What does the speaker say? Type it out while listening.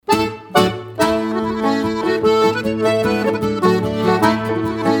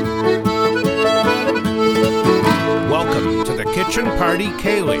Party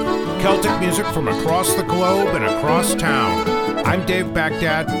Ceilidh, Celtic music from across the globe and across town. I'm Dave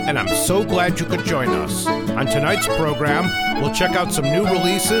Baghdad, and I'm so glad you could join us. On tonight's program, we'll check out some new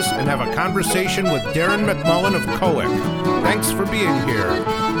releases and have a conversation with Darren McMullen of Coic. Thanks for being here.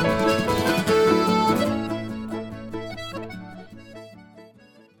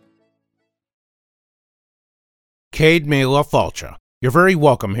 Céad Míle Fáilte. You're very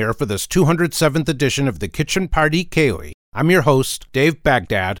welcome here for this 207th edition of the Kitchen Party Ceilidh. I'm your host, Dave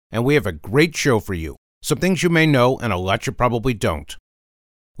Baghdad, and we have a great show for you. Some things you may know and a lot you probably don't.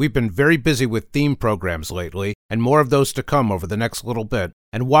 We've been very busy with theme programs lately, and more of those to come over the next little bit.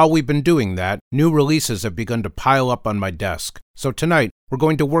 And while we've been doing that, new releases have begun to pile up on my desk. So tonight, we're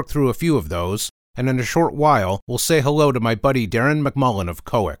going to work through a few of those, and in a short while, we'll say hello to my buddy Darren McMullen of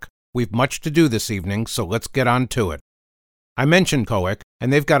Coic. We've much to do this evening, so let's get on to it. I mentioned Coic,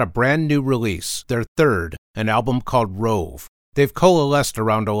 and they've got a brand new release, their third, an album called Rove. They've coalesced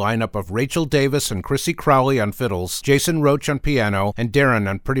around a lineup of Rachel Davis and Chrissy Crowley on fiddles, Jason Roach on piano, and Darren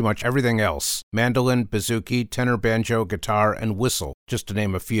on pretty much everything else, mandolin, bouzouki, tenor banjo, guitar, and whistle, just to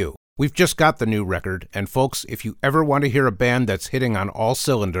name a few. We've just got the new record, and folks, if you ever want to hear a band that's hitting on all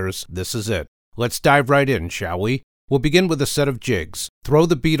cylinders, this is it. Let's dive right in, shall we? We'll begin with a set of jigs. Throw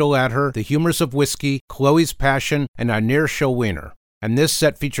the Beetle at Her, The Humors of Whiskey, Chloe's Passion, and Einir Shilwiner. And this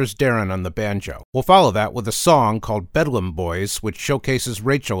set features Darren on the banjo. We'll follow that with a song called Bedlam Boys, which showcases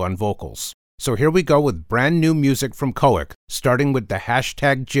Rachel on vocals. So here we go with brand new music from Coic, starting with the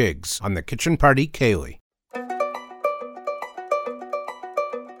hashtag jigs on the Kitchen Party Ceilidh.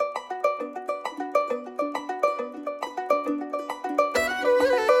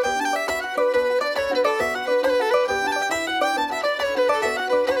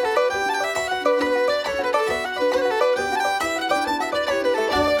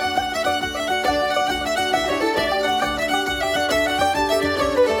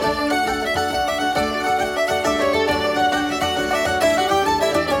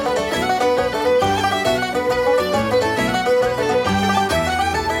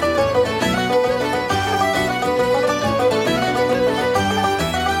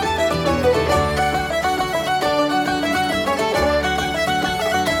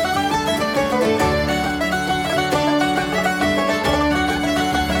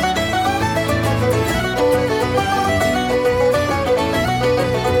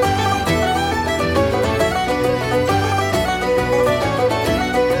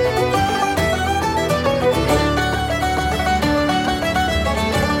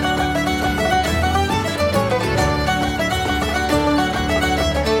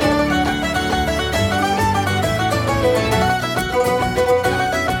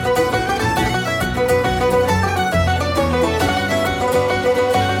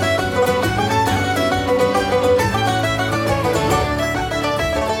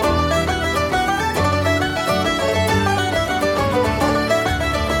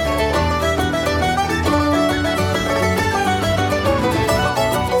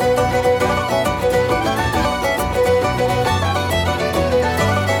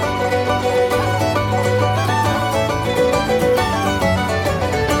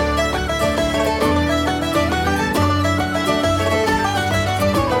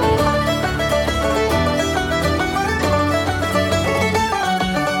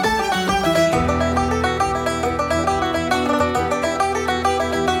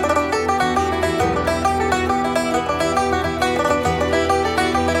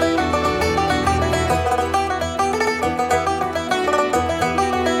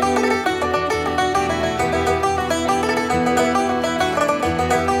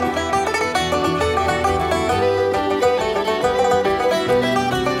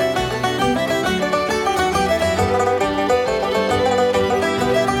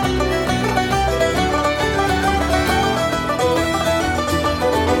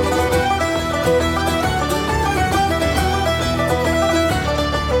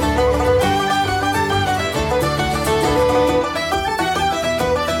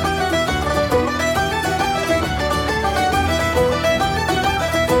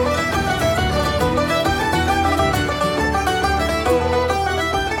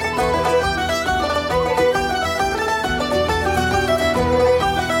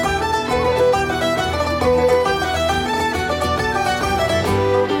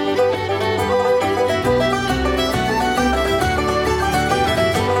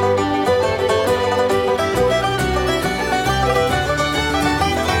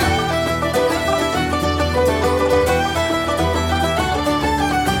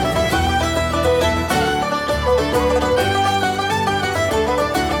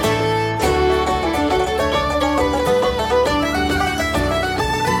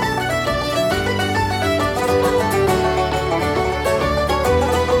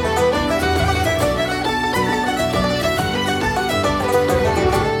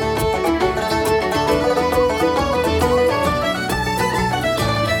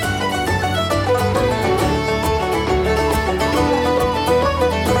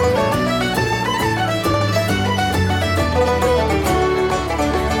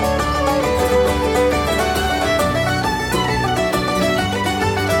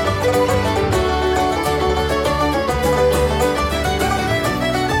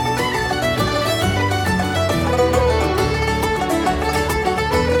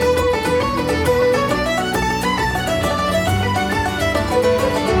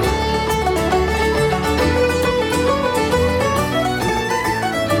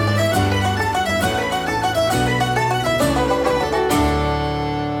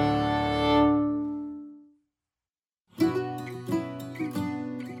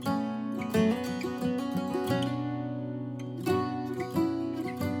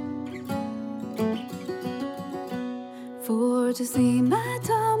 For to see my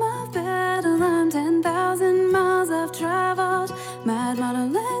Tom of Bedlam, 10,000 miles I've traveled. Mad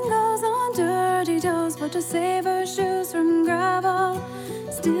Madeline goes on dirty toes, but to save her shoes from gravel.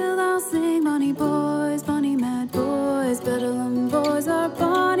 Still I'll sing Bonnie boys, Bonnie mad boys. Bedlam boys are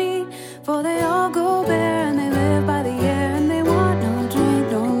bonny, for they all go bare and they live by the air, and they want no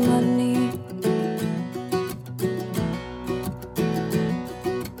drink, no money.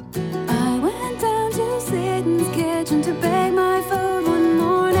 I went down to Satan's kitchen to beg my food one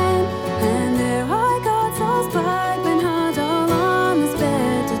morning, and there I got Saul's piping hot all on his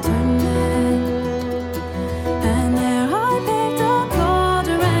bed to turn it. And there I picked a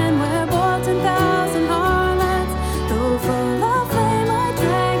cauldron where boiled 10,000 harlots. Though full of flame I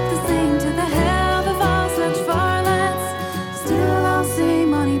drank the same to the hell of all such varlets. Still I'll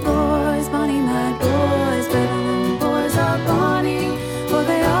sing Bonnie boys, Bonnie mad boys. Bedlam boys are bonny, for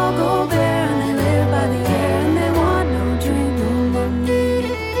they all go bare and they live by the air, and they want no drink, no money.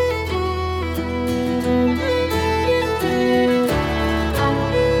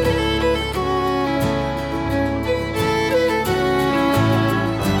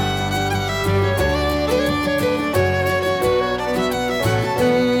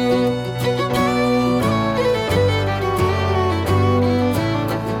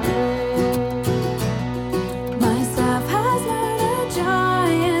 My staff has murdered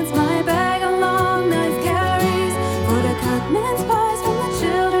giants, my bag a long knife carries, for to cut mince pies from the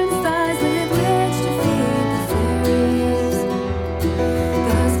children's thighs with which to feed the fairies.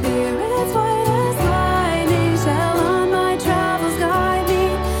 The spirits white as lightning shall on my travels guide me.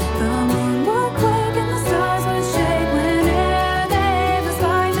 The moon would quake and the stars would shake whene'er they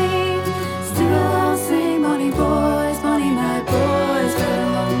espied me. Still I'll sing Bonnie boys, Bonnie mad boys.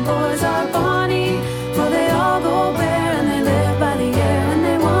 Bedlam boys are bonny, for they all go bare and they live by the air, and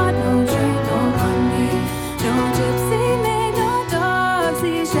they want no drink, no money. No gypsy maid, no dogs,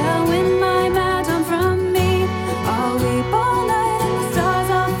 he shall win my mad Tom from me. I'll weep all night and the stars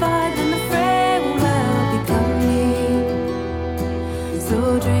I'll fight, and the fray will well become me. So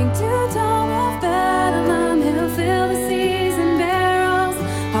drink to Tom of Bedlam, he'll fill the seas and barrels.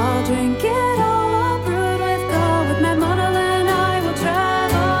 I'll drink it all, I'll brood with gold, with Mad Madeline I will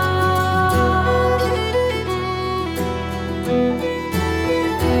travel.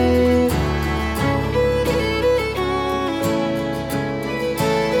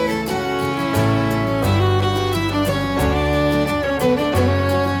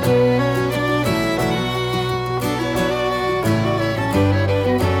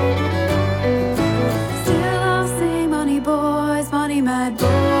 Still I'll sing Bonnie boys, Bonnie mad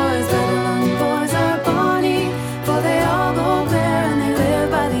boys. Bedlam boys are bonny, for they all go bare and they live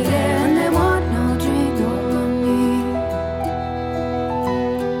by the air, and they want no drink, no money.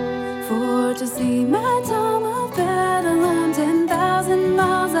 For to see my Tom of Bedlam, 10,000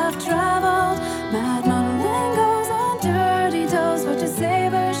 miles I've traveled. Mad Madeline goes on dirty toes, for to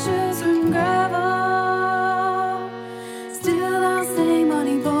save her shoes from gravel. Still I'll sing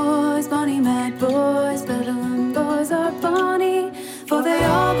Bonnie boys, Bonnie mad boys. Bedlam boys are bonny, for they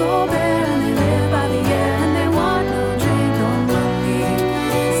all go bare and they live by the air, and they want no drink, no money.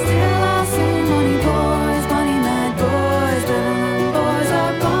 Still I'll sing Bonnie boys, Bonnie mad boys. Bedlam boys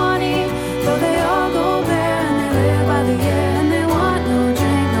are bonny, for they all go bare and they live by the air, and they want no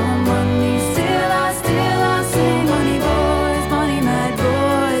drink, no money. Still I'll sing Bonnie boys, Bonnie mad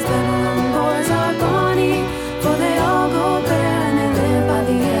boys. Bedlam boys are bonny, for they all go bare and they live by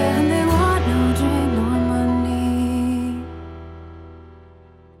the air, and they want no drink, no money.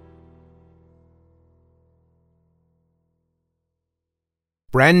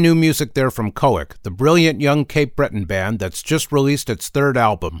 Brand new music there from Coic, the brilliant young Cape Breton band that's just released its third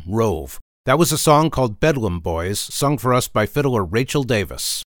album, Rove. That was a song called Bedlam Boys, sung for us by fiddler Rachel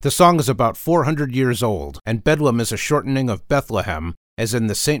Davis. The song is about 400 years old, and Bedlam is a shortening of Bethlehem, as in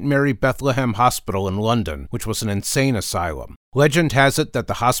the St. Mary Bethlehem Hospital in London, which was an insane asylum. Legend has it that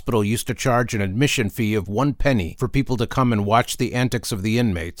the hospital used to charge an admission fee of 1 penny for people to come and watch the antics of the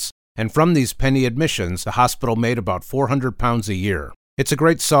inmates, and from these penny admissions, the hospital made about £400 a year. It's a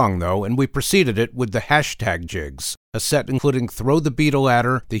great song, though, and we preceded it with the Hashtag Jigs, a set including Throw the Beat a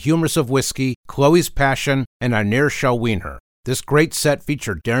Ladder, The Humors of Whiskey, Chloe's Passion, and I Ne'er Shall Wean Her. This great set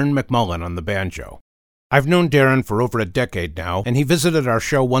featured Darren McMullen on the banjo. I've known Darren for over a decade now, and he visited our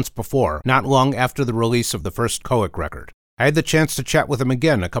show once before, not long after the release of the first Coic record. I had the chance to chat with him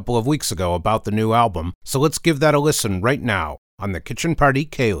again a couple of weeks ago about the new album, so let's give that a listen right now on the Kitchen Party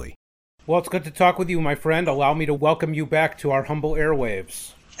Kaylee. Well, it's good to talk with you, my friend. Allow me to welcome you back to our humble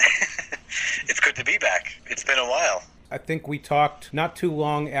airwaves. It's good to be back. It's been a while. I think we talked not too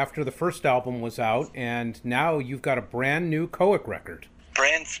long after the first album was out, and now you've got a brand new Coic record.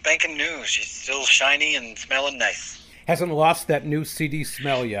 Brand spanking new. She's still shiny and smelling nice. Hasn't lost that new CD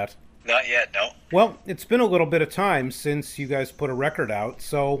smell yet. Not yet, no. Well, it's been a little bit of time since you guys put a record out,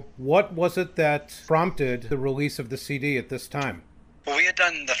 so what was it that prompted the release of the CD at this time? Well, we had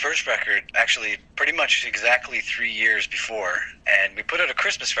done the first record actually pretty much exactly 3 years before, and we put out a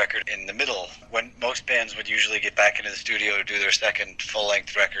Christmas record in the middle when most bands would usually get back into the studio to do their second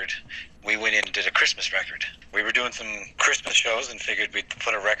full-length record. We went in and did a Christmas record. We were doing some Christmas shows and figured we'd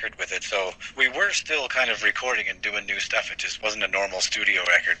put a record with it, so we were still kind of recording and doing new stuff. It just wasn't a normal studio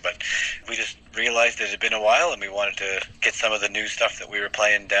record, but we just realized it had been a while and we wanted to get some of the new stuff that we were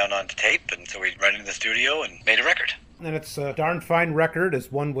playing down onto tape, and so we ran into the studio and made a record. And it's a darn fine record,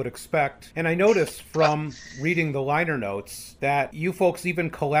 as one would expect. And I noticed from reading the liner notes that you folks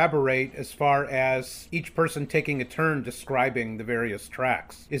even collaborate as far as each person taking a turn describing the various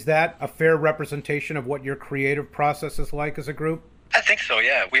tracks. Is that a fair representation of what your creative process is like as a group? I think so,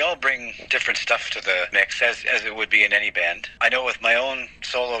 yeah. We all bring different stuff to the mix, as it would be in any band. I know with my own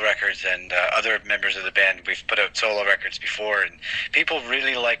solo records and other members of the band, we've put out solo records before, and people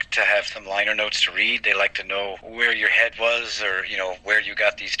really like to have some liner notes to read. They like to know where your head was, or, where you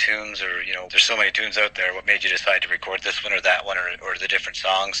got these tunes, or, there's so many tunes out there. What made you decide to record this one or that one, or the different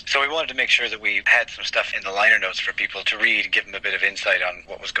songs? So we wanted to make sure that we had some stuff in the liner notes for people to read, give them a bit of insight on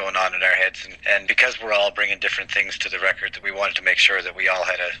what was going on in our heads. And because we're all bringing different things to the record, that we wanted to make sure that we all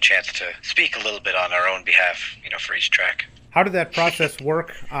had a chance to speak a little bit on our own behalf, for each track. How did that process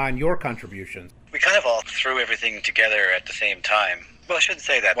work on your contributions? We kind of all threw everything together at the same time. Well, I shouldn't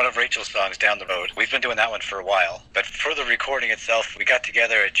say that. One of Rachel's songs, Down the Road, we've been doing that one for a while. But for the recording itself, we got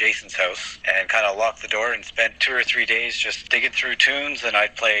together at Jason's house and kind of locked the door and spent 2 or 3 days just digging through tunes. And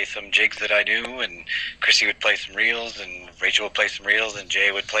I'd play some jigs that I knew, and Chrissy would play some reels, and Rachel would play some reels, and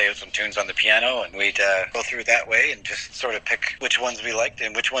Jay would play some tunes on the piano. And we'd go through that way and just sort of pick which ones we liked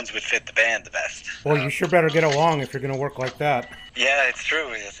and which ones would fit the band the best. Well, you sure better get along if you're going to work like that. Yeah, it's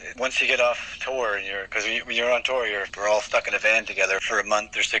true. Once you get off tour, because when you're on tour, we're all stuck in a van together for a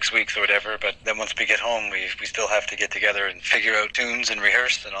month or 6 weeks or whatever. But then once we get home, we still have to get together and figure out tunes and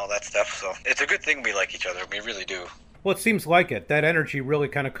rehearse and all that stuff. So it's a good thing we like each other. We really do. Well, it seems like it. That energy really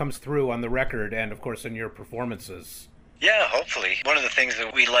kind of comes through on the record and, of course, in your performances. Yeah, hopefully. One of the things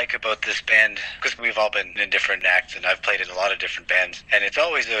that we like about this band, because we've all been in different acts and I've played in a lot of different bands, and it's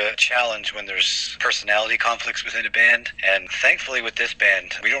always a challenge when there's personality conflicts within a band. And thankfully with this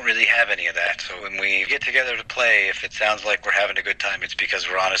band, we don't really have any of that. So when we get together to play, if it sounds like we're having a good time, it's because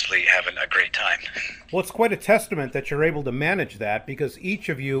we're honestly having a great time. Well, it's quite a testament that you're able to manage that, because each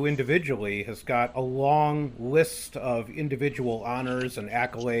of you individually has got a long list of individual honors and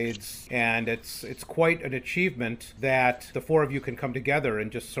accolades, and it's quite an achievement that the four of you can come together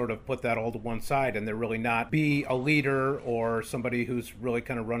and just sort of put that all to one side and there really not be a leader or somebody who's really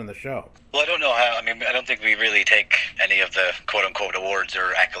kind of running the show. Well, I don't know how. I don't think we really take any of the quote-unquote awards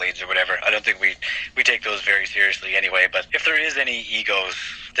or accolades or whatever. I don't think we take those very seriously anyway. But if there is any egos,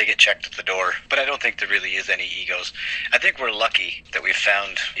 they get checked at the door. But I don't think there really is any egos. I think we're lucky that we've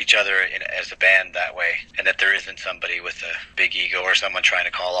found each other as a band that way, and that there isn't somebody with a big ego or someone trying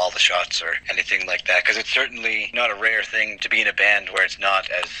to call all the shots or anything like that. Because it's certainly not a rare thing to be in a band where it's not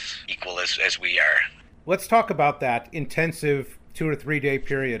as equal as we are. Let's talk about that intensive 2 or 3 day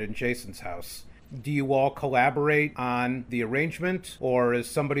period in Jason's house. Do you all collaborate on the arrangement, or does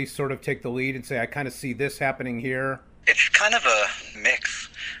somebody sort of take the lead and say, I kind of see this happening here? It's kind of a mix.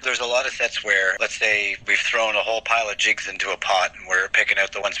 There's a lot of sets where, let's say, we've thrown a whole pile of jigs into a pot and we're picking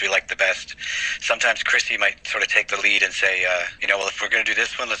out the ones we like the best. Sometimes Chrissy might sort of take the lead and say, well, if we're going to do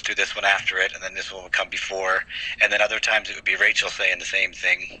this one, let's do this one after it, and then this one will come before. And then other times it would be Rachel saying the same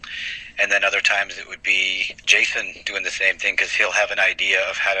thing. And then other times it would be Jason doing the same thing, because he'll have an idea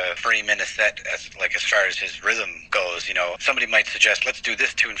of how to frame in a set as far as his rhythm goes. Somebody might suggest, let's do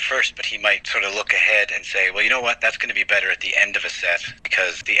this tune first, but he might sort of look ahead and say, well, you know what, that's going to be better at the end of a set,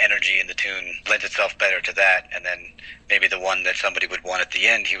 because the energy in the tune lends itself better to that. And then maybe the one that somebody would want at the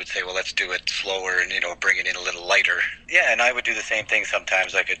end, he would say, well, let's do it slower and, bring it in a little lighter. Yeah, and I would do the same thing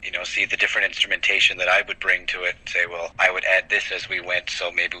sometimes. I could, see the different instrumentation that I would bring to it and say, well, I would add this as we went,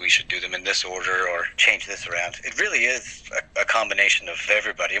 so maybe we should do them in this order or change this around. It really is a combination of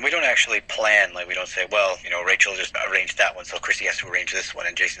everybody. And we don't actually plan, we don't say, well, Rachel just arranged that one, so Chrissy has to arrange this one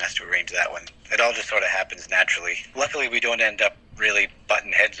and Jason has to arrange that one. It all just sort of happens naturally. Luckily, we don't end up really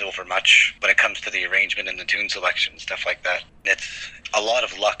butting heads over much when it comes to the arrangement and the tune selection and stuff like that. It's a lot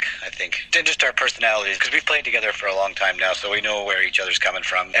of luck, I think, and just our personalities, because we've played together for a long time now, so we know where each other's coming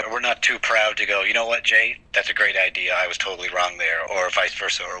from. And we're not too proud to go, you know what, Jay, that's a great idea, I was totally wrong there, or vice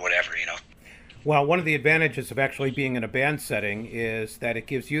versa, or whatever, you know. Well, one of the advantages of actually being in a band setting is that it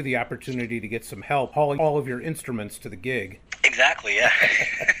gives you the opportunity to get some help hauling all of your instruments to the gig. Exactly, yeah.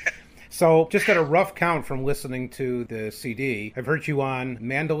 So, just at a rough count from listening to the CD, I've heard you on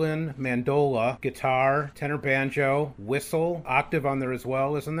mandolin, mandola, guitar, tenor banjo, whistle, octave on there as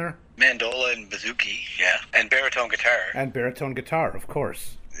well, isn't there? Mandola and bouzouki, yeah. And baritone guitar. And baritone guitar, of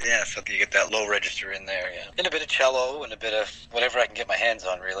course. Yeah, so you get that low register in there, yeah. And a bit of cello and a bit of whatever I can get my hands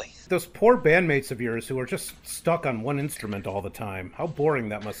on, really. Those poor bandmates of yours who are just stuck on one instrument all the time. How boring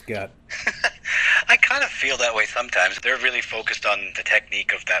that must get. I kind of feel that way sometimes. They're really focused on the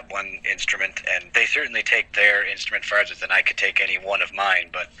technique of that one instrument, and they certainly take their instrument farther than I could take any one of mine,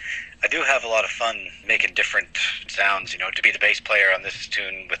 but I do have a lot of fun making different sounds, you know, to be the bass player on this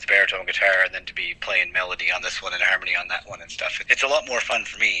tune with the baritone guitar and then to be playing melody on this one and harmony on that one and stuff. It's a lot more fun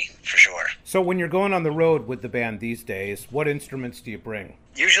for me, for sure. So when you're going on the road with the band these days, what instruments do you bring?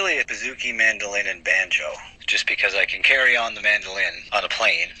 Usually a bouzouki, mandolin, and banjo, just because I can carry on the mandolin on a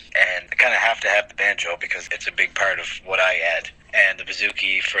plane, and I kind of have to have the banjo because it's a big part of what I add, and the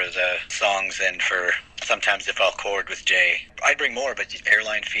bouzouki for the songs and for sometimes if I'll chord with Jay. I bring more, but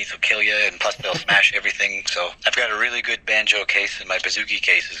airline fees will kill you, and plus they'll smash everything, so I've got a really good banjo case, and my bouzouki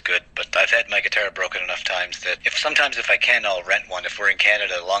case is good, but I've had my guitar broken enough times that sometimes if I can, I'll rent one. If we're in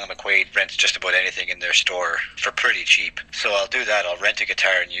Canada, Long and McQuaid rents just about anything in their store for pretty cheap, so I'll do that. I'll rent a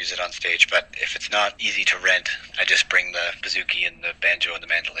guitar and use it on stage, but if it's not easy to rent, I just bring the bouzouki and the banjo and the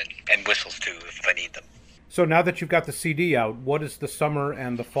mandolin, and whistles too if I need them. So now that you've got the CD out, what does the summer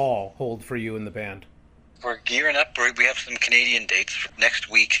and the fall hold for you in the band? We're gearing up. We have some Canadian dates.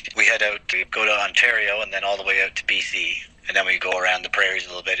 Next week, we head out to go to Ontario and then all the way out to BC. And then we go around the prairies a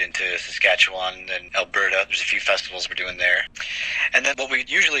little bit into Saskatchewan and Alberta. There's a few festivals we're doing there. And then what we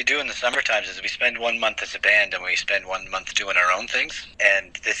usually do in the summer times is we spend 1 month as a band and we spend 1 month doing our own things.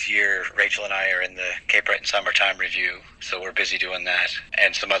 And this year, Rachel and I are in the Cape Breton Summertime Review, so we're busy doing that.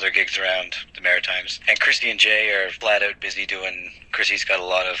 And some other gigs around the Maritimes. And Chrissy and Jay are flat out busy doing... Chrissy's got a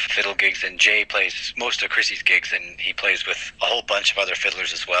lot of fiddle gigs, and Jay plays most of Chrissy's gigs, and he plays with a whole bunch of other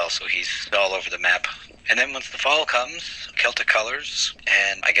fiddlers as well, so he's all over the map. And then once the fall comes, Celtic Colors,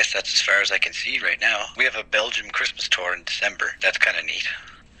 and I guess that's as far as I can see right now. We have a Belgium Christmas tour in December. That's kind of neat.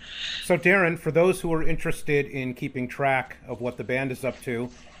 So Darren, for those who are interested in keeping track of what the band is up to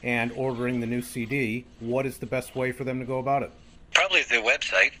and ordering the new CD, what is the best way for them to go about it? Probably the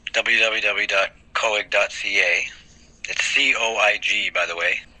website, www.coig.ca. It's C-O-I-G, by the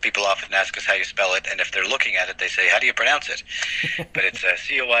way. People often ask us how you spell it, and if they're looking at it, they say, how do you pronounce it? But it's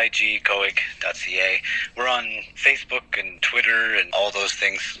C-O-I-G, coig.ca. We're on Facebook and Twitter and all those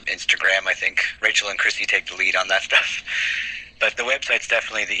things. Instagram, I think. Rachel and Chrissy take the lead on that stuff. But the website's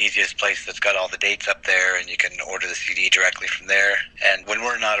definitely the easiest place. That's got all the dates up there, and you can order the CD directly from there. And when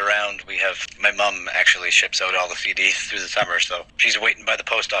we're not around, my mom actually ships out all the CDs through the summer, so she's waiting by the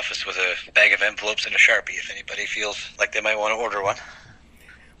post office with a bag of envelopes and a Sharpie if anybody feels like they might want to order one.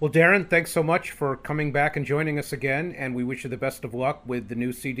 Well, Darren, thanks so much for coming back and joining us again, and we wish you the best of luck with the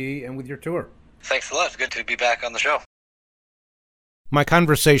new CD and with your tour. Thanks a lot. It's good to be back on the show. My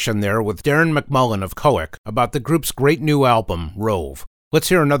conversation there with Darren McMullen of Coic about the group's great new album, Rove. Let's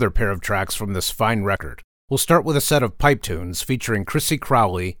hear another pair of tracks from this fine record. We'll start with a set of pipe tunes featuring Chrissy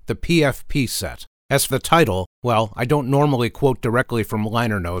Crowley, the PFP set. As for the title, well, I don't normally quote directly from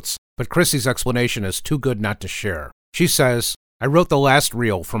liner notes, but Chrissy's explanation is too good not to share. She says, I wrote the last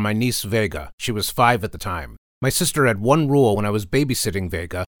reel for my niece Vega. She was 5 at the time. My sister had one rule when I was babysitting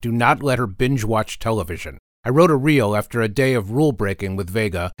Vega: do not let her binge-watch television. I wrote a reel after a day of rule-breaking with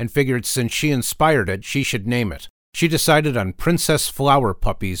Vega and figured since she inspired it, she should name it. She decided on Princess Flower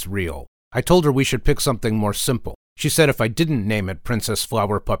Puppy's reel. I told her we should pick something more simple. She said if I didn't name it Princess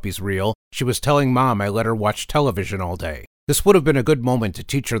Flower Puppy's reel, she was telling Mom I let her watch television all day. This would have been a good moment to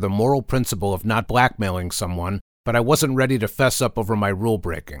teach her the moral principle of not blackmailing someone, but I wasn't ready to fess up over my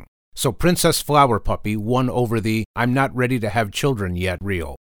rule-breaking. So Princess Flower Puppy won over the I'm not ready to have children yet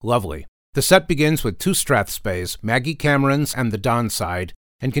reel. Lovely. The set begins with 2 Strathspeys, Maggie Cameron's and the Don side,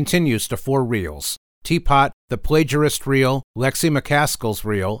 and continues to 4 reels: Teapot, the Plagiarist reel, Lexi McCaskill's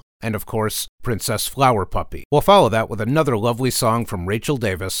reel, and of course, Princess Flower Puppy. We'll follow that with another lovely song from Rachel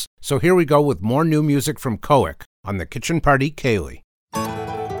Davis, so here we go with more new music from Coic on the Kitchen Party Kaylee.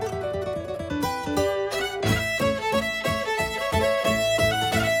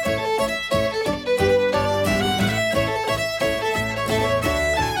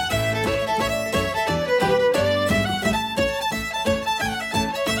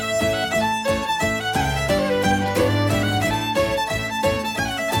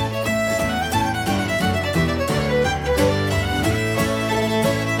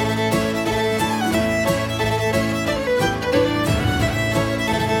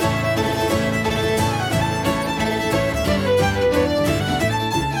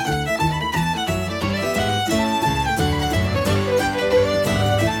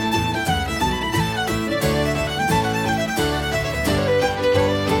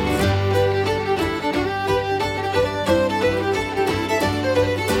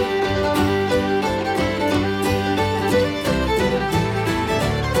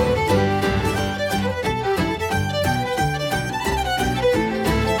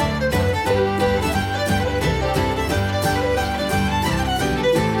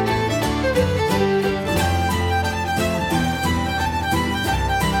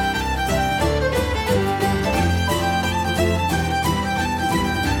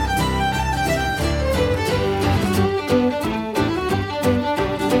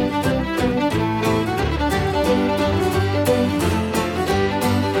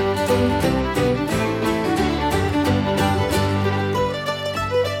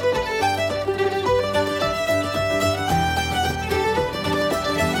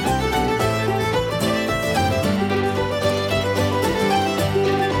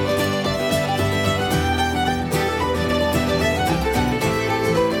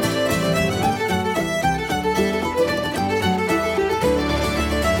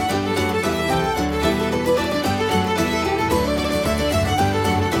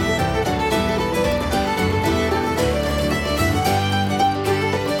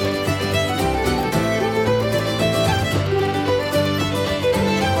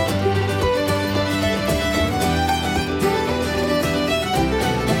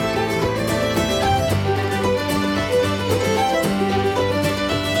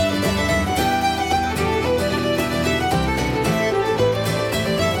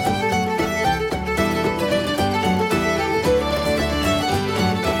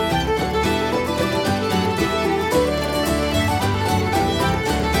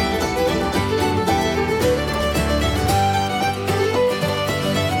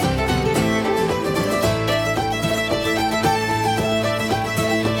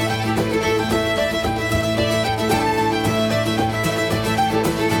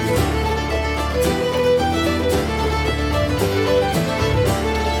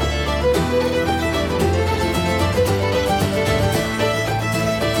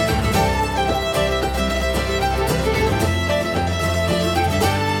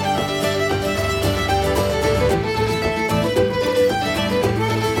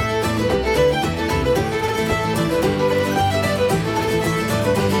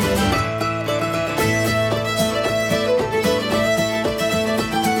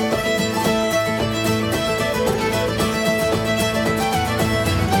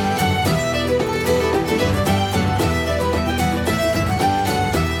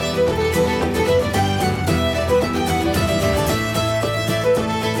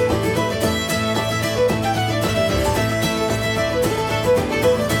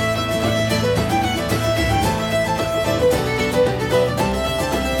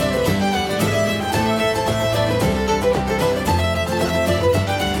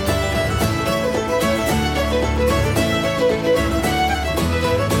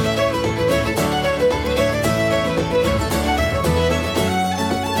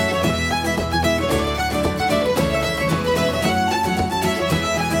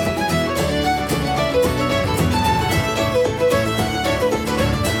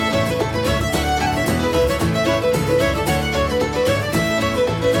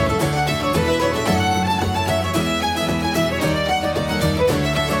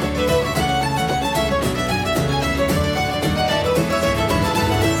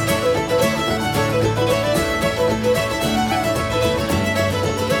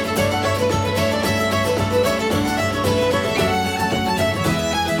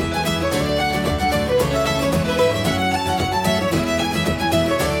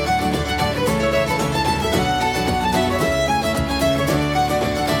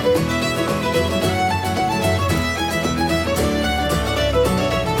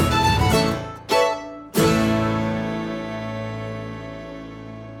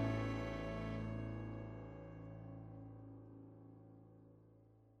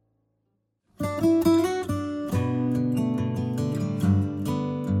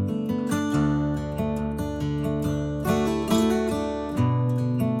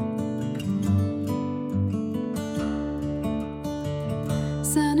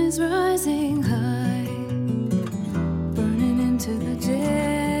 is rising high, burning into the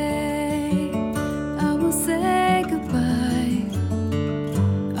day. I will say goodbye.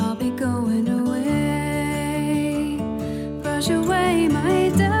 I'll be going away. Brush away my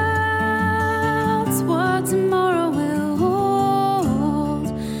doubts, what tomorrow will hold.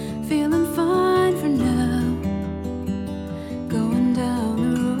 Feeling fine for now, going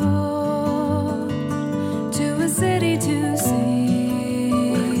down the road to a city to sing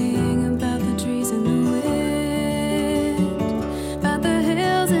about the trees and the wind, about the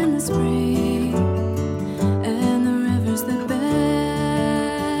hills in the spring and the rivers that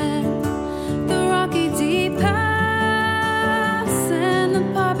bend, the rocky deep paths and the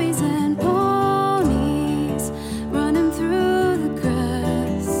poppies and ponies running through the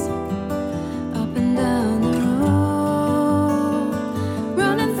grass, up and down the road,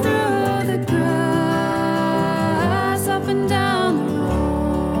 running through the grass, up and down the road.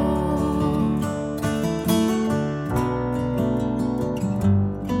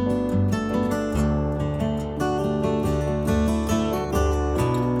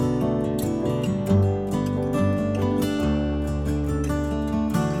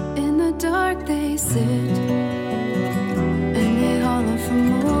 In the dark they sit and they holler for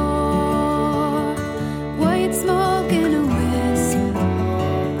more. White smoke in a wisp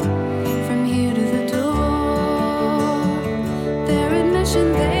from here to the door. Their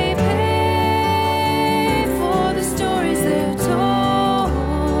admission they pay for the stories they're told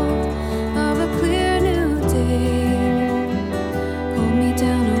of a clear new day. Hold me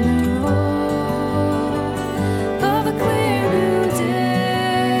down on the road of a clear new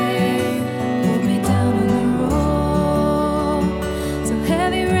day. Hold me down on the road. So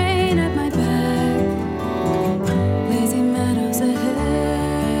heavy rain at my back, lazy meadows ahead.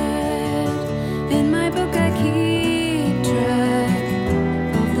 In my book I keep track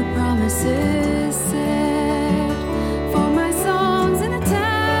of the promises said for my songs in a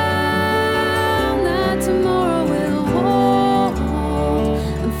town that tomorrow will hold.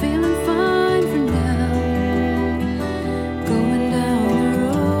 I'm feeling fine for now, going down the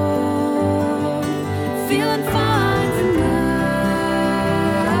road. Feeling fine for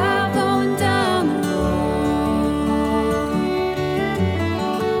now, going down the road.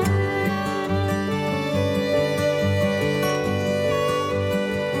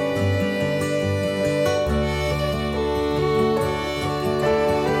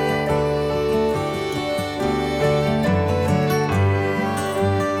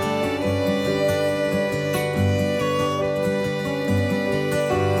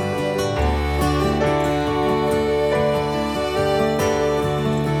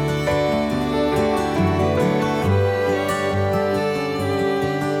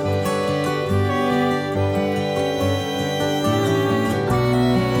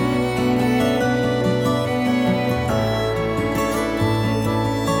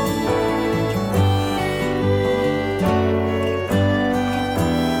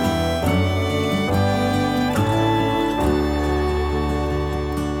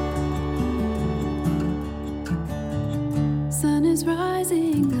 Sun is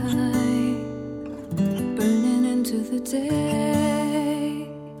rising high, burning into the day.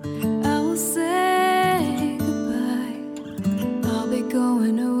 I will say goodbye. I'll be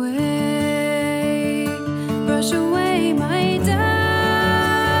going away. Brush away my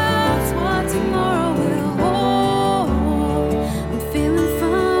doubts, what tomorrow will hold. I'm feeling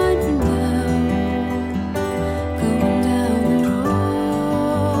fine for now, going down the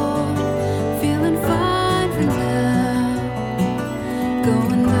road. Feeling fine for now,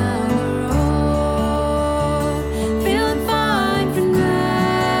 going down the road. Feeling fine for now,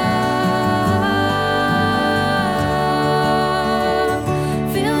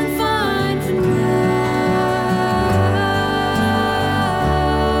 feeling fine for now,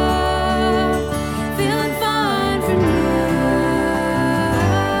 feeling fine for now,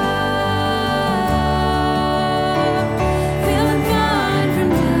 feeling fine for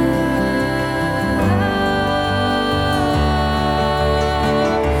now,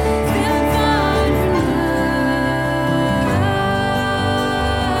 feeling fine for now,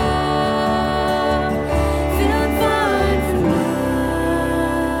 feeling fine for now.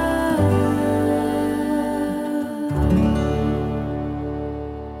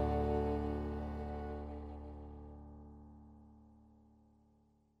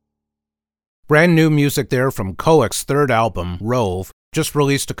 Brand new music there from Kolek's third album, Rove, just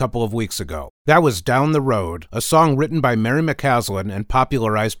released a couple of weeks ago. That was Down the Road, a song written by Mary McCaslin and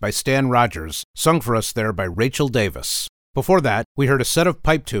popularized by Stan Rogers, sung for us there by Rachel Davis. Before that, we heard a set of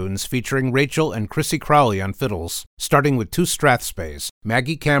pipe tunes featuring Rachel and Chrissy Crowley on fiddles, starting with two Strathspeys,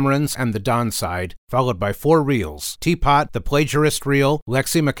 Maggie Cameron's and the Don side, followed by four reels, Teapot, The Plagiarist reel,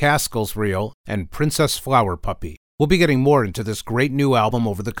 Lexi McCaskill's reel, and Princess Flower Puppy. We'll be getting more into this great new album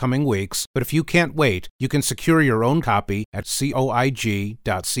over the coming weeks, but if you can't wait, you can secure your own copy at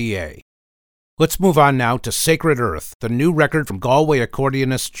coig.ca. Let's move on now to Sacred Earth, the new record from Galway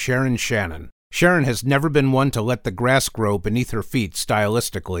accordionist Sharon Shannon. Sharon has never been one to let the grass grow beneath her feet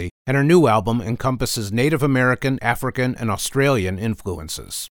stylistically, and her new album encompasses Native American, African, and Australian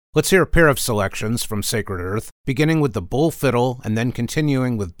influences. Let's hear a pair of selections from Sacred Earth, beginning with the bull fiddle and then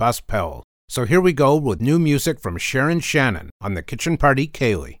continuing with Baspel. So here we go with new music from Sharon Shannon on the Kitchen Party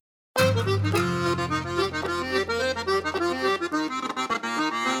Ceilidh.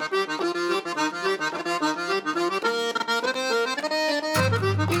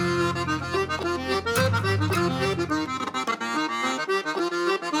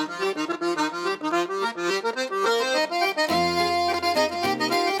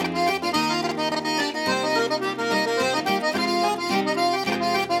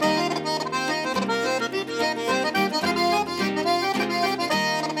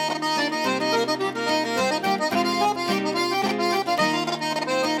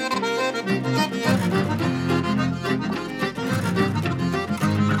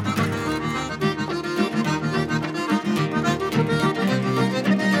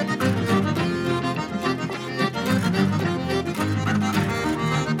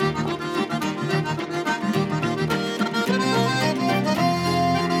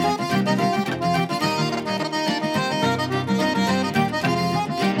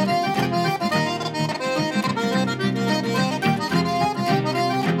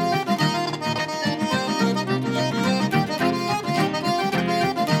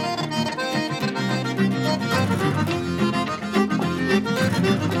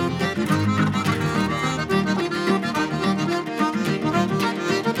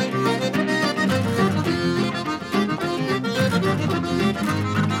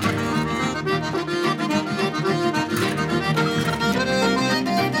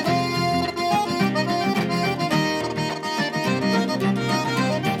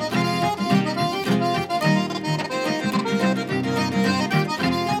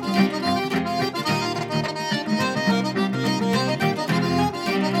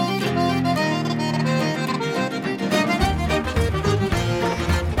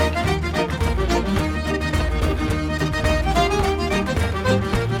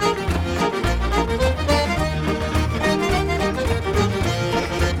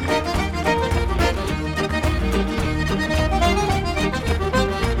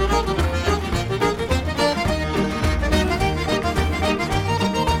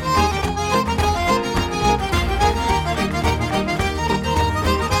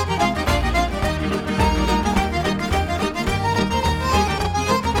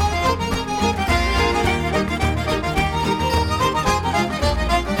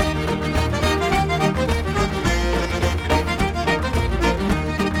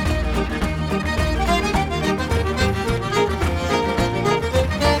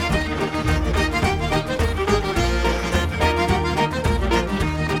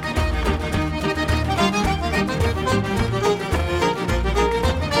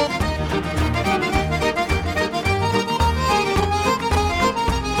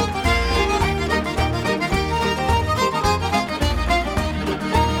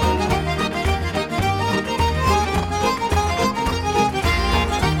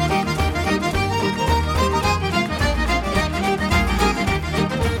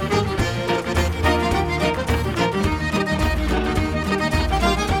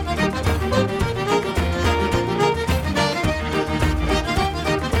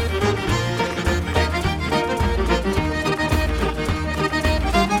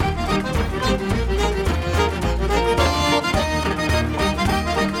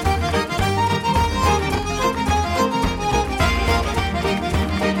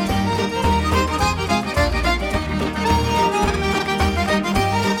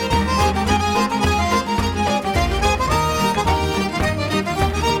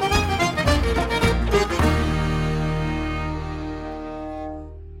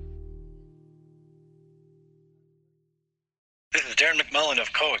 Darren McMullen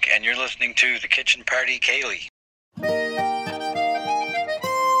of Coke, and you're listening to The Kitchen Party Ceilidh.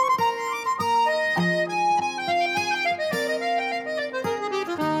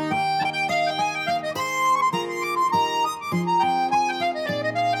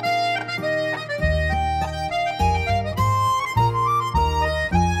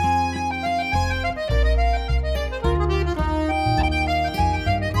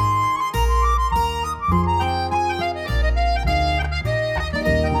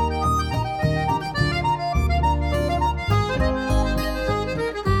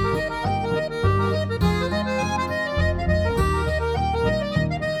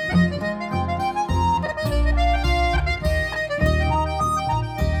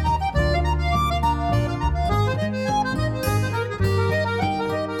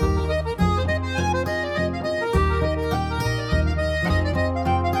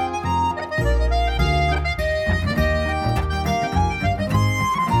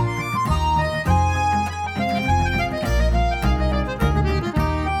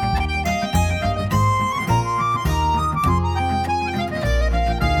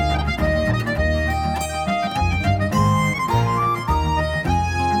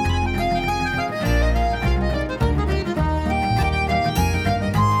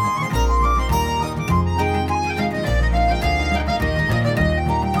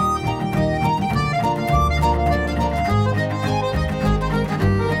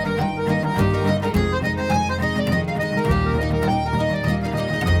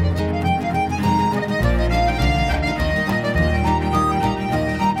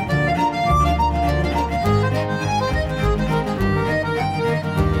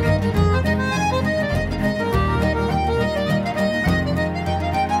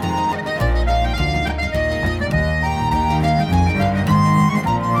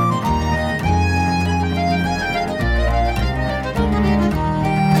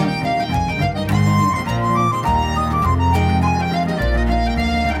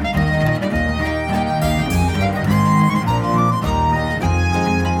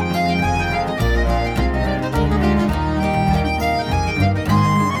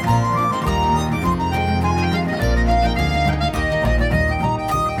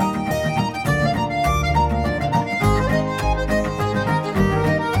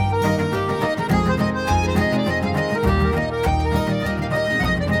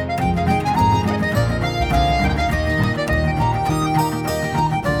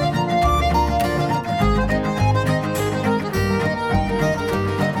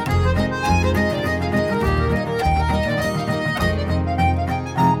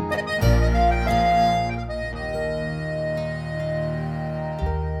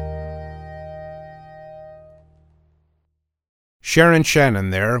 Sharon Shannon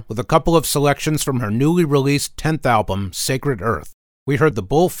there, with a couple of selections from her newly released 10th album, Sacred Earth. We heard The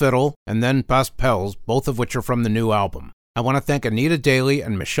Bull Fiddle and then Bas Pels, both of which are from the new album. I want to thank Anita Daly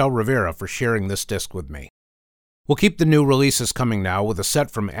and Michelle Rivera for sharing this disc with me. We'll keep the new releases coming now with a set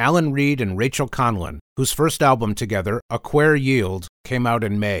from Alan Reed and Rachel Conlon, whose first album together, Aquare Yield, came out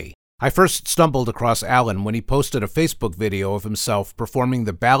in May. I first stumbled across Alan when he posted a Facebook video of himself performing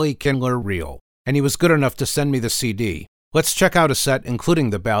the Ballykindler Reel, and he was good enough to send me the CD. Let's check out a set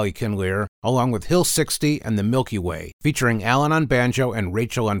including the Ballykindler, along with Hill 60 and the Milky Way, featuring Alan on banjo and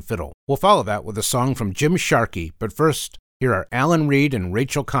Rachel on fiddle. We'll follow that with a song from Jim Sharkey, but first, here are Alan Reed and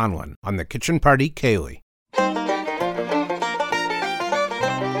Rachel Conlon on the Kitchen Party Ceilidh.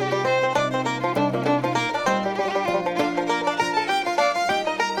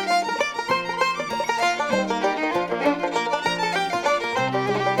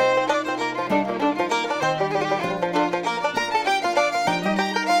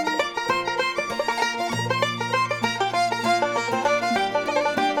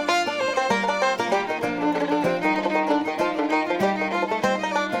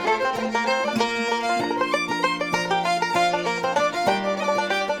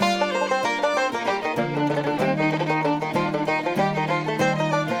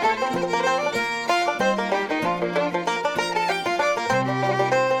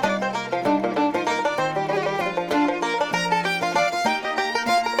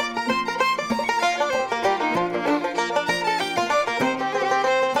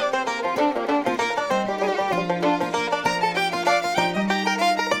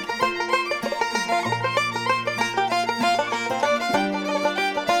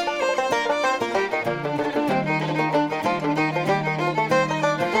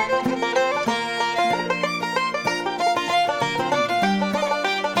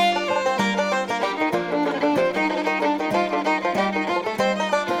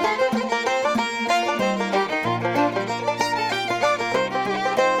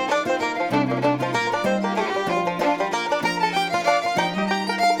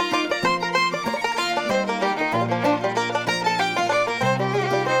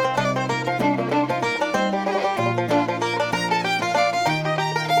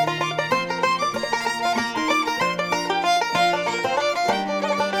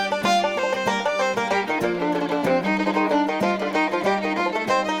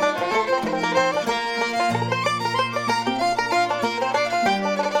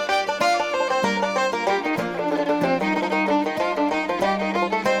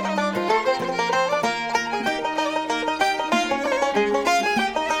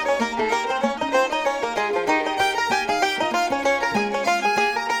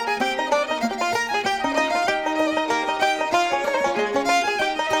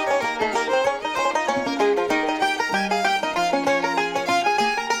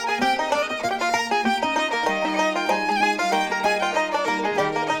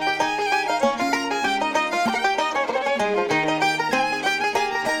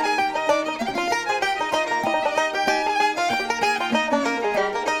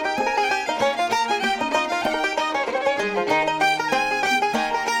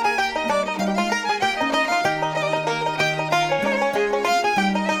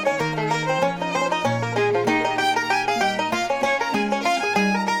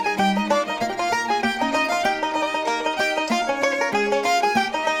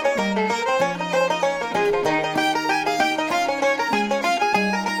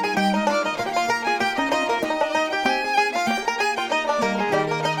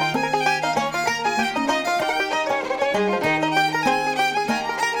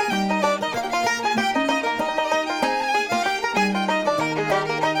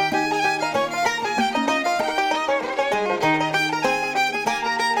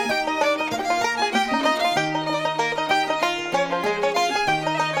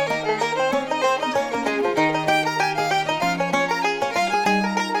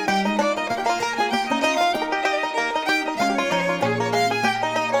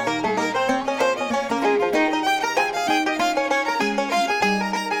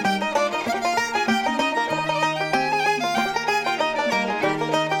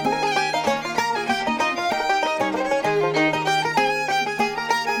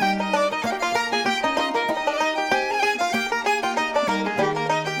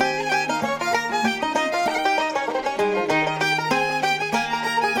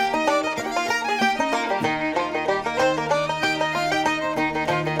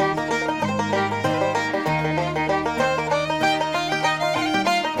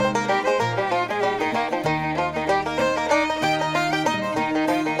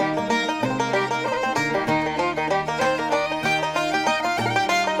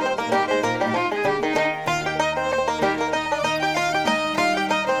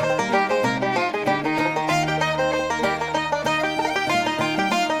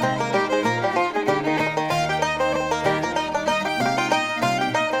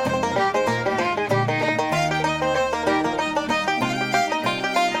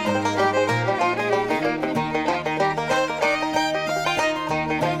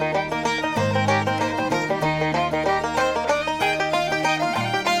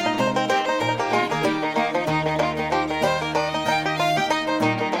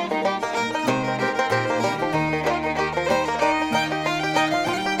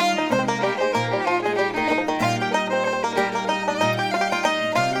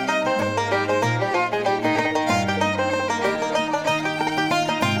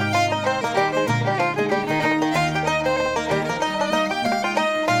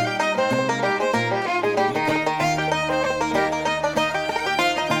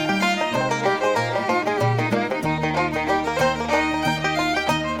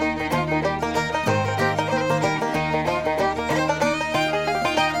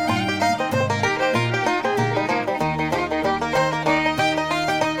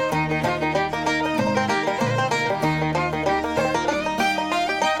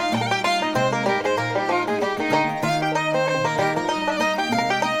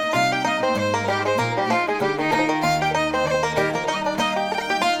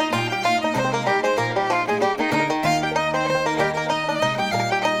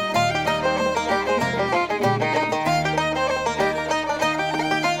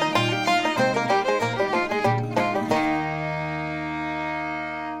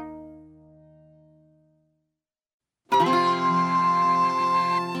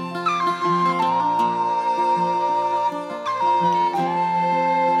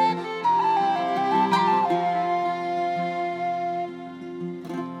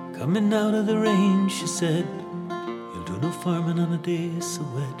 she said, you'll do no farming on a day so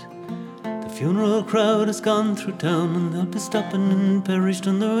wet. The funeral crowd has gone through town, and they'll be stopping in Perished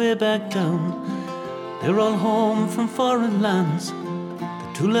on their way back down. They're all home from foreign lands,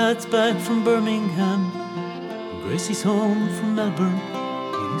 the two lads back from Birmingham, and Gracie's home from Melbourne.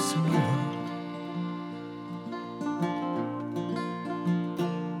 You used to know her.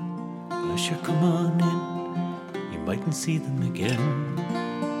 Well, sure, come on in, you mightn't see them again.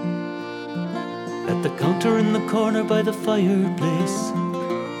 At the counter in the corner by the fireplace,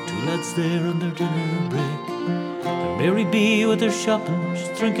 two lads there on their dinner break. And Mary B with her shopping,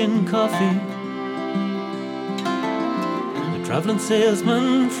 she's drinking coffee. The travelling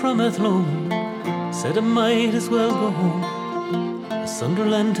salesman from Athlone said I might as well go home, as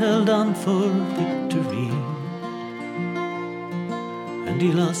Sunderland held on for victory. And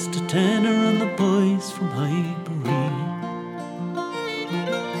he lost a tenner on the boys from Highbury.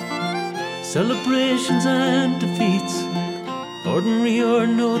 Celebrations and defeats, ordinary or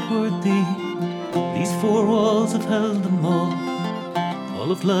noteworthy, these four walls have held them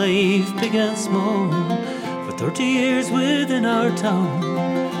all of life, big and small. For 30 years within our town,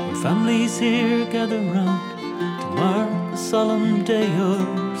 when families here gather round to mark a solemn day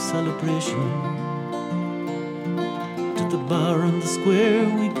or celebration. To the bar on the square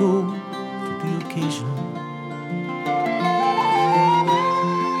we go for the occasion.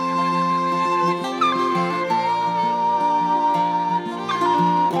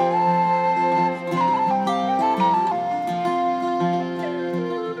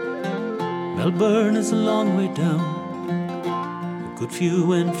 Melbourne is a long way down, a good few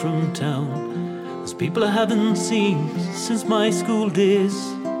went from town. There's people I haven't seen since my school days.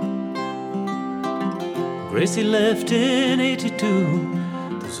 Gracie left in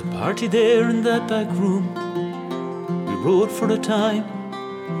 82, there's a party there in that back room. We rode for a time,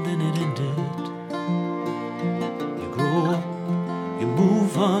 and then it ended. You grow up, you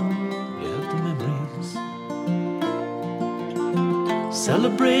move on, you have the memories.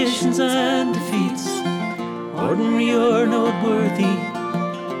 Celebrations and defeats, ordinary or noteworthy,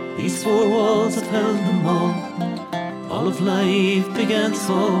 these four walls have held them all of life, big and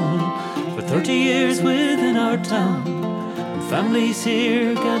small. For 30 years within our town, when families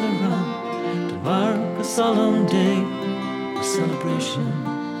here gather round to mark a solemn day of celebration.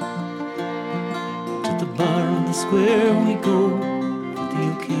 To the bar on the square we go for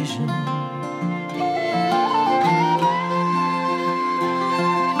the occasion.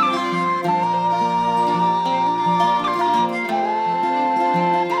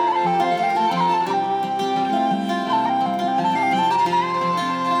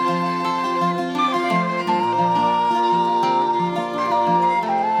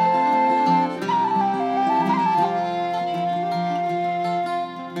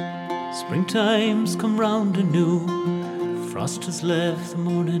 Springtime's come round anew, frost has left the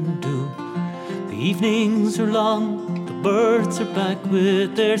morning dew. The evenings are long, the birds are back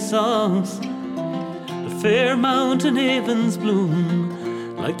with their songs. The fair mountain havens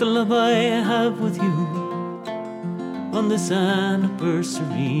bloom like the love I have with you on this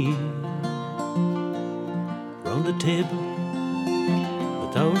anniversary. Round the table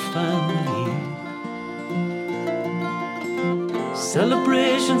with our family,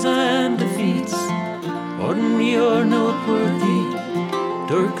 celebrations and defeats, ordinary or noteworthy,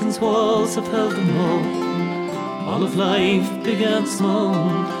 Durkan's walls have held them all of life, big and small.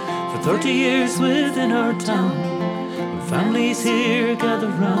 For 30 years within our town, when families here gather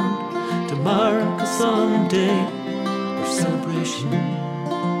round to mark a solemn day of celebration.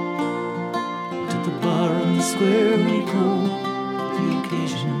 To the bar on the square we go for the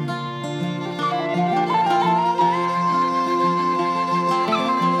occasion.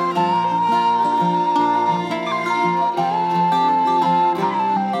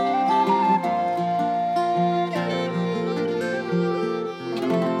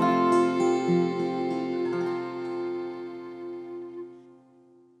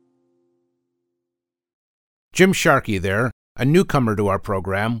 Jim Sharkey there, a newcomer to our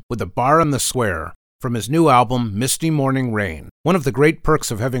program, with A Bar on the Square, from his new album, Misty Morning Rain. One of the great perks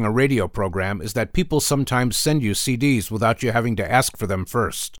of having a radio program is that people sometimes send you CDs without you having to ask for them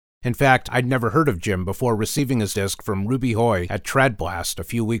first. In fact, I'd never heard of Jim before receiving his disc from Ruby Hoy at Tradblast a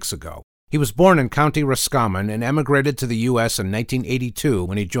few weeks ago. He was born in County Roscommon and emigrated to the U.S. in 1982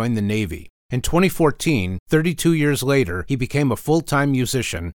 when he joined the Navy. In 2014, 32 years later, he became a full-time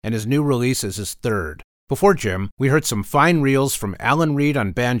musician, and his new release is his third. Before Jim, we heard some fine reels from Alan Reed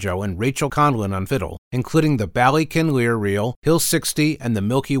on banjo and Rachel Conlon on fiddle, including the Ballykinleer reel, Hill 60, and the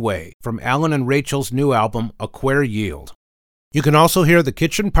Milky Way, from Alan and Rachel's new album, A Quare Yield. You can also hear the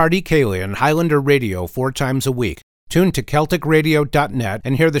Kitchen Party Ceilidh on Highlander Radio 4 times a week. Tune to CelticRadio.net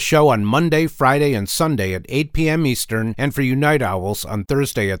and hear the show on Monday, Friday, and Sunday at 8 p.m. Eastern, and for you night owls on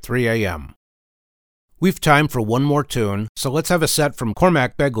Thursday at 3 a.m. We've time for one more tune, so let's have a set from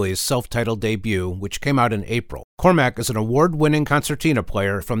Cormac Begley's self-titled debut, which came out in April. Cormac is an award-winning concertina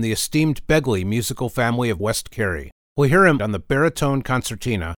player from the esteemed Begley musical family of West Kerry. We'll hear him on the baritone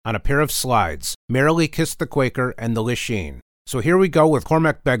concertina on a pair of slides, Merrily Kiss the Quaker and the Lachine. So here we go with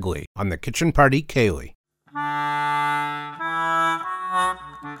Cormac Begley on the Kitchen Party Ceilidh.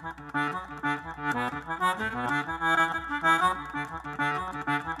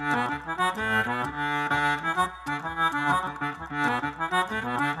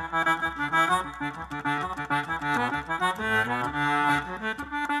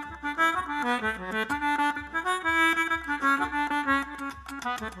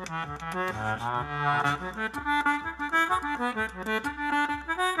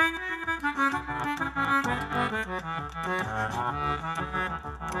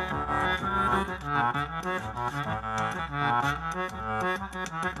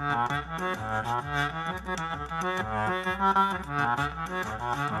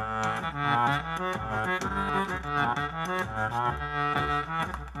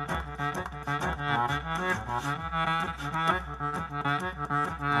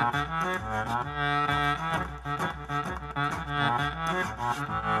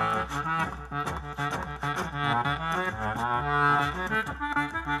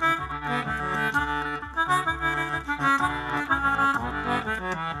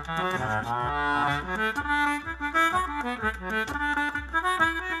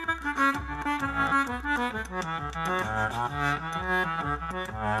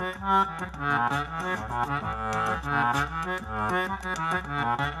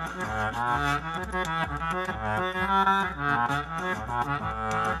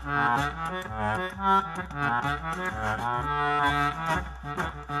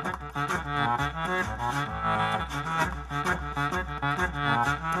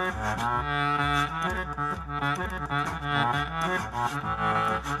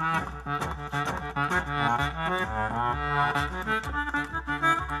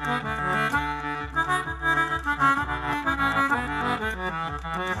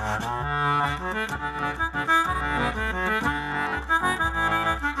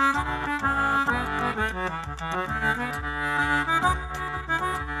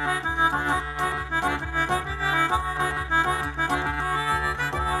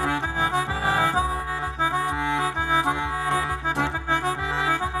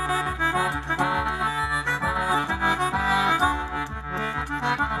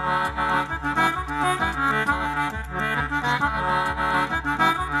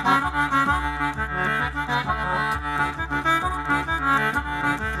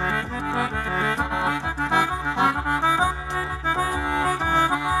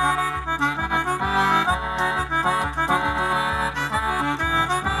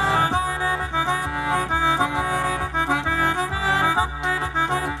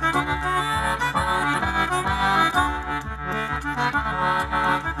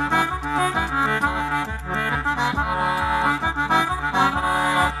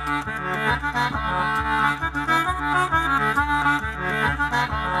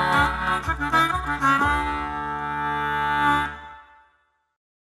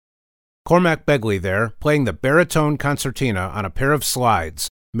 Cormac Begley there, playing the baritone concertina on a pair of slides,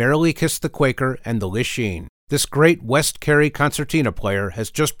 Merrily Kiss the Quaker and the Lachine. This great West Kerry concertina player has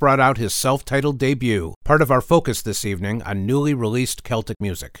just brought out his self-titled debut, part of our focus this evening on newly released Celtic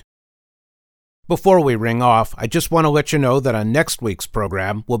music. Before we ring off, I just want to let you know that on next week's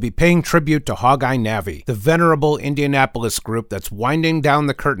program, we'll be paying tribute to Hog Eye Navy, the venerable Indianapolis group that's winding down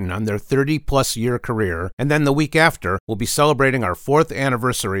the curtain on their 30-plus year career, and then the week after, we'll be celebrating our 4th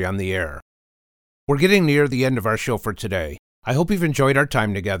anniversary on the air. We're getting near the end of our show for today. I hope you've enjoyed our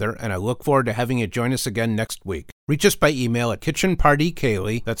time together, and I look forward to having you join us again next week. Reach us by email at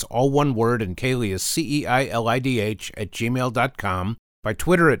kitchenpartyceilidh, that's all one word, and Ceilidh is CEILIDH @gmail.com, by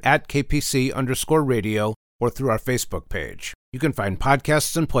Twitter at KPC_radio, or through our Facebook page. You can find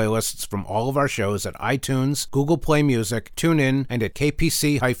podcasts and playlists from all of our shows at iTunes, Google Play Music, TuneIn, and at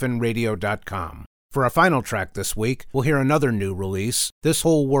kpc-radio.com. For our final track this week, we'll hear another new release, This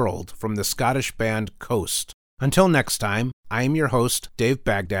Whole World, from the Scottish band Coast. Until next time, I am your host, Dave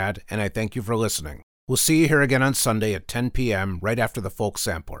Baghdad, and I thank you for listening. We'll see you here again on Sunday at 10 p.m. right after the Folk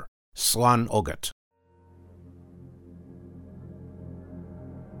Sampler. Slán Ogat.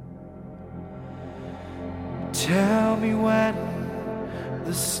 Tell me when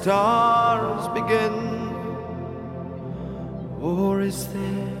the stars begin, Or is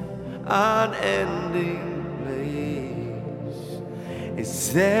there an ending place?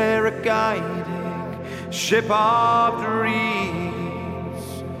 Is there a guiding ship of dreams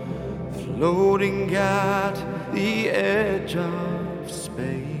floating at the edge of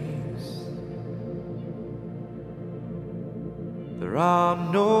space? There are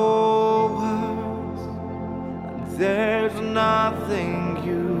no words, and there's nothing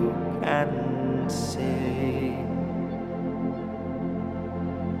you can say.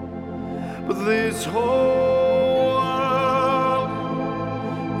 But this whole world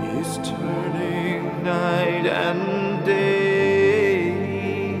is turning night and day.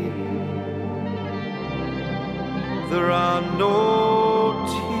 There are no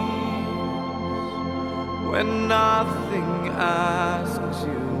tears when nothing asks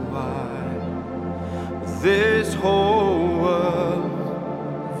you why. This whole world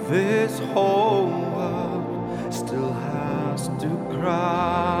still has to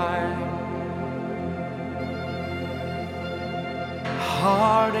cry.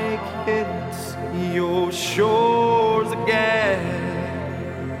 Heartache hits your shores again.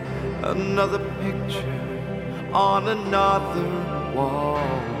 Another picture on another wall.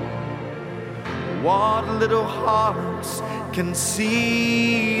 What little hearts can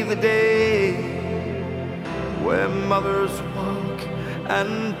see the day where mothers walk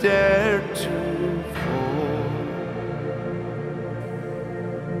and dare to fall?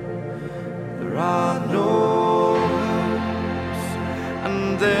 There are no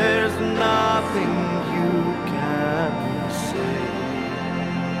and there's nothing you can say.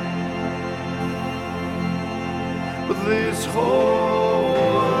 But this whole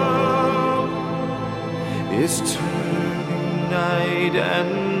world is turning night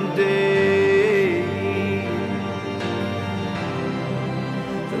and day.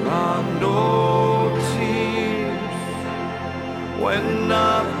 There are no tears when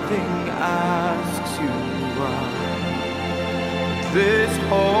nothing asks you why. This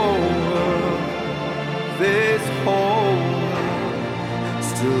whole world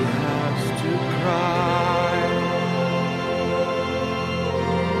still has to cry.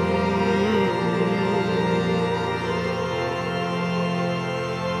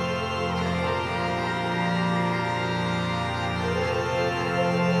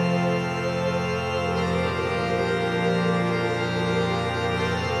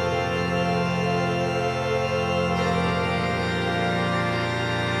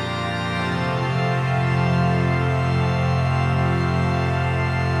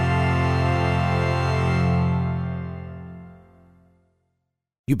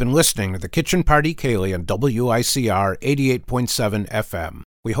 You've been listening to the Kitchen Party Kaylee on WICR 88.7 FM.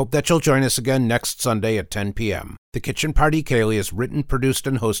 We hope that you'll join us again next Sunday at 10 p.m. The Kitchen Party Kaylee is written, produced,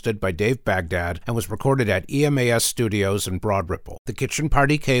 and hosted by Dave Baghdad and was recorded at EMAS Studios in Broad Ripple. The Kitchen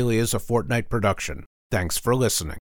Party Kaylee is a fortnight production. Thanks for listening.